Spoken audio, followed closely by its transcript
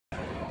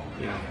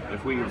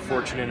if we were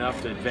fortunate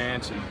enough to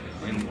advance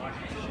and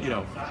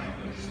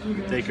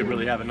they could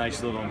really have a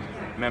nice little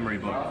memory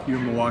book. You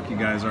Milwaukee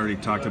guys already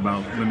talked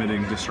about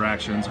limiting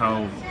distractions.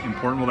 How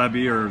important will that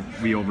be, or are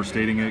we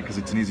overstating it because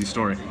it's an easy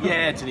story?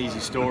 Yeah, it's an easy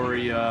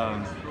story.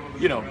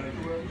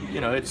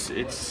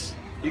 It's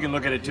you can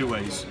look at it two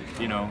ways.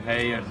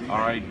 Hey, all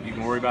right, you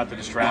can worry about the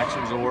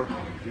distractions, or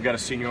you've got a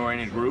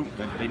senior-oriented group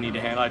that they need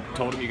to handle. I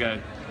told them you got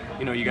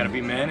to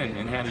be men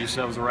and handle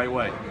yourselves the right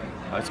way.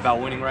 It's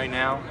about winning right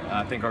now.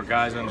 I think our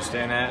guys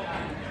understand that,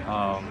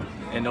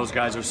 and those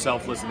guys are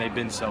selfless, and they've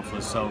been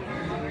selfless. So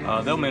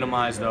they'll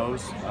minimize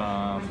those.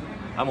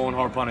 I won't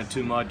harp on it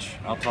too much.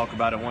 I'll talk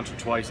about it once or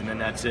twice, and then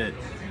that's it.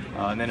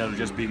 And then it'll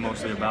just be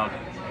mostly about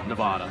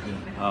Nevada.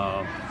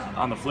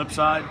 On the flip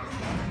side,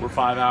 we're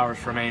 5 hours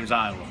from Ames,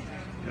 Iowa.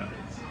 Yeah.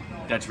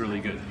 That's really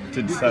good.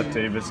 Did Seth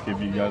Davis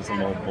give you guys a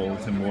little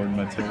bulletin board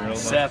material?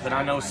 Seth, and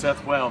I know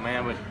Seth well,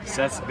 man, but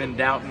Seth's been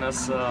doubting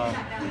us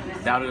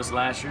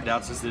last year,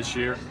 doubts us this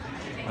year.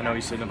 I know he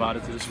said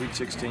Nevada to the Sweet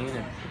 16,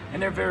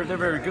 and they're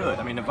very good.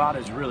 I mean,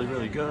 Nevada's really,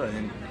 really good,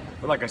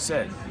 but like I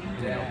said,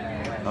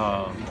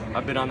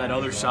 I've been on that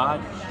other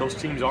side. Those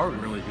teams are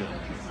really good,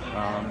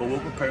 but we'll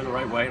prepare the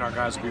right way, and our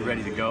guys will be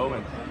ready to go,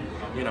 and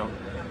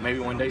maybe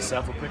one day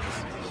Seth will pick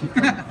us.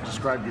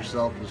 Described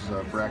yourself as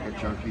a bracket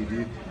junkie.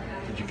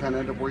 Did you kind of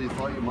end up where you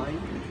thought you might?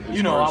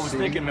 I was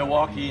thinking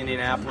Milwaukee,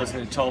 Indianapolis, and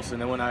then Tulsa.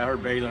 And then when I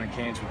heard Baylor and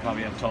Kansas would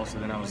probably have Tulsa,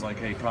 then I was like,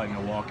 hey, probably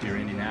Milwaukee or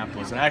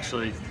Indianapolis. And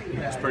actually,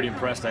 I was pretty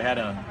impressed. I had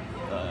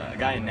a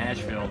guy in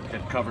Nashville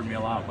that covered me a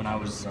lot when I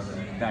was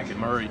back at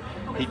Murray.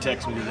 He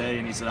texted me today,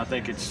 and he said, I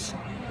think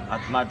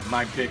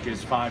my pick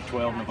is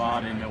 5-12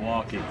 Nevada and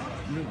Milwaukee.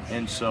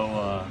 And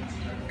so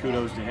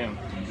kudos to him.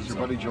 Is your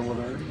buddy Joe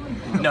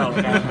Lenardi? No.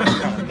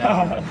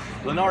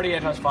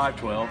 Lenardi has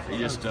 5-12. He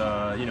just,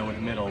 with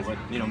middle, but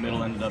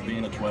middle ended up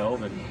being a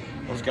 12. And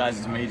those guys,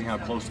 it's amazing how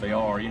close they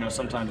are.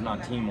 Sometimes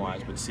not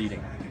team-wise, but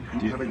seeding.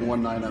 Having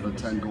won 9 out of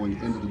 10 going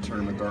into the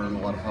tournament, there aren't a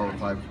lot of Power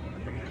 5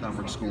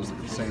 conference schools that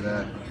can say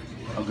that.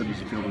 How good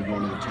does it feel to go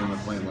into the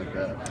tournament playing like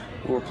that?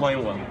 Well, we're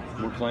playing well.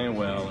 We're playing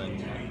well,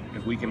 and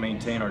if we can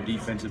maintain our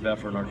defensive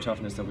effort and our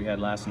toughness that we had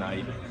last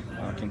night,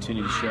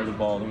 continue to share the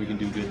ball, then we can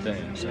do good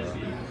things.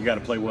 You got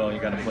to play well. You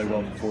got to play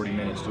well for 40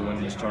 minutes to win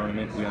this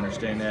tournament. We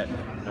understand that.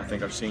 And I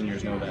think our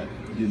seniors know that.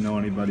 Do you know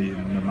anybody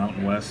in the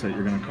Mountain West that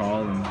you're going to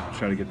call and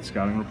try to get the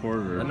scouting report?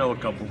 Or? I know a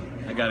couple.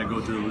 I got to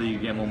go through the league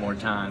again one more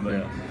time,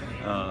 but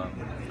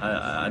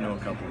I know a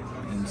couple.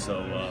 And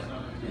so,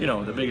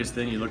 the biggest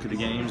thing, you look at the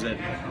games that,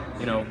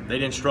 they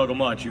didn't struggle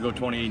much. You go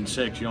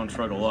 28-6, you don't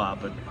struggle a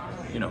lot, but,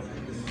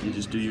 you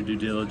just do your due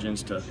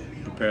diligence to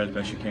prepare as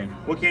best you can.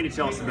 What can you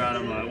tell us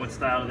about them? What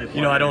style do they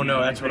play? I don't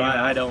know. That's what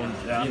I don't.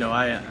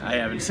 I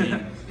haven't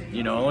seen.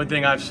 The only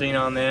thing I've seen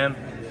on them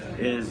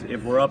is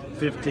if we're up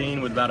 15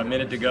 with about a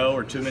minute to go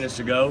or 2 minutes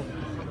to go,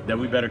 that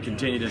we better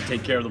continue to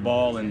take care of the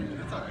ball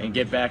and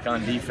get back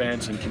on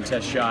defense and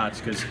contest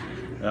shots, because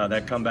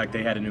that comeback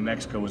they had in New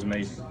Mexico was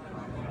amazing.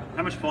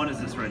 How much fun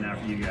is this right now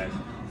for you guys?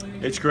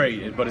 It's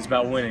great, but it's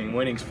about winning.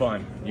 Winning's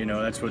fun.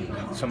 That's what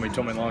somebody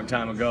told me a long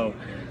time ago.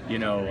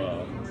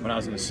 When I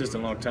was an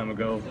assistant a long time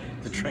ago,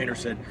 the trainer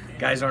said,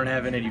 guys aren't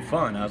having any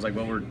fun. I was like,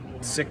 well, we're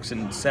 6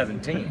 and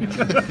 17.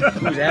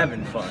 Who's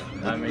having fun?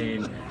 I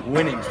mean,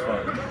 winning's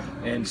fun.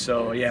 And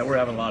so, yeah, we're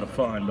having a lot of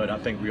fun, but I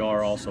think we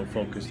are also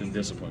focused and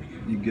disciplined.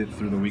 You get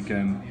through the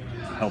weekend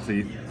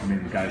healthy. I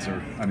mean, the guys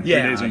are 3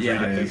 days and 3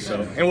 days. I think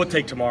so. And we'll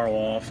take tomorrow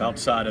off.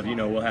 Outside of,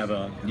 we'll have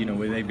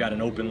they've got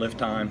an open lift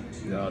time.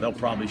 They'll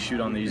probably shoot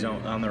on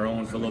their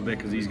own for a little bit,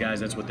 because these guys,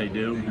 that's what they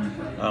do.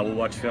 We'll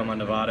watch film on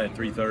Nevada at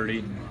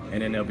 3:30,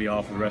 and then they'll be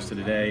off for the rest of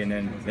the day, and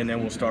then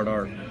we'll start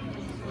our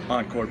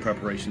on-court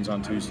preparations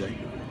on Tuesday.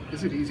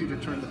 Is it easy to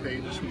turn the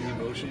pages from the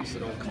emotions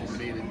that all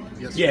culminated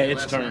yesterday? Yeah,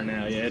 it's turned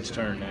now. Yeah, it's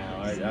turned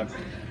now.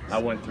 I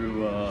went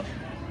through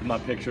my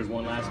pictures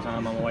one last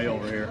time on the way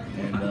over here,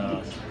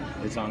 and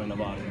it's on in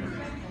Nevada.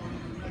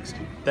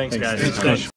 Thanks, guys. Thanks.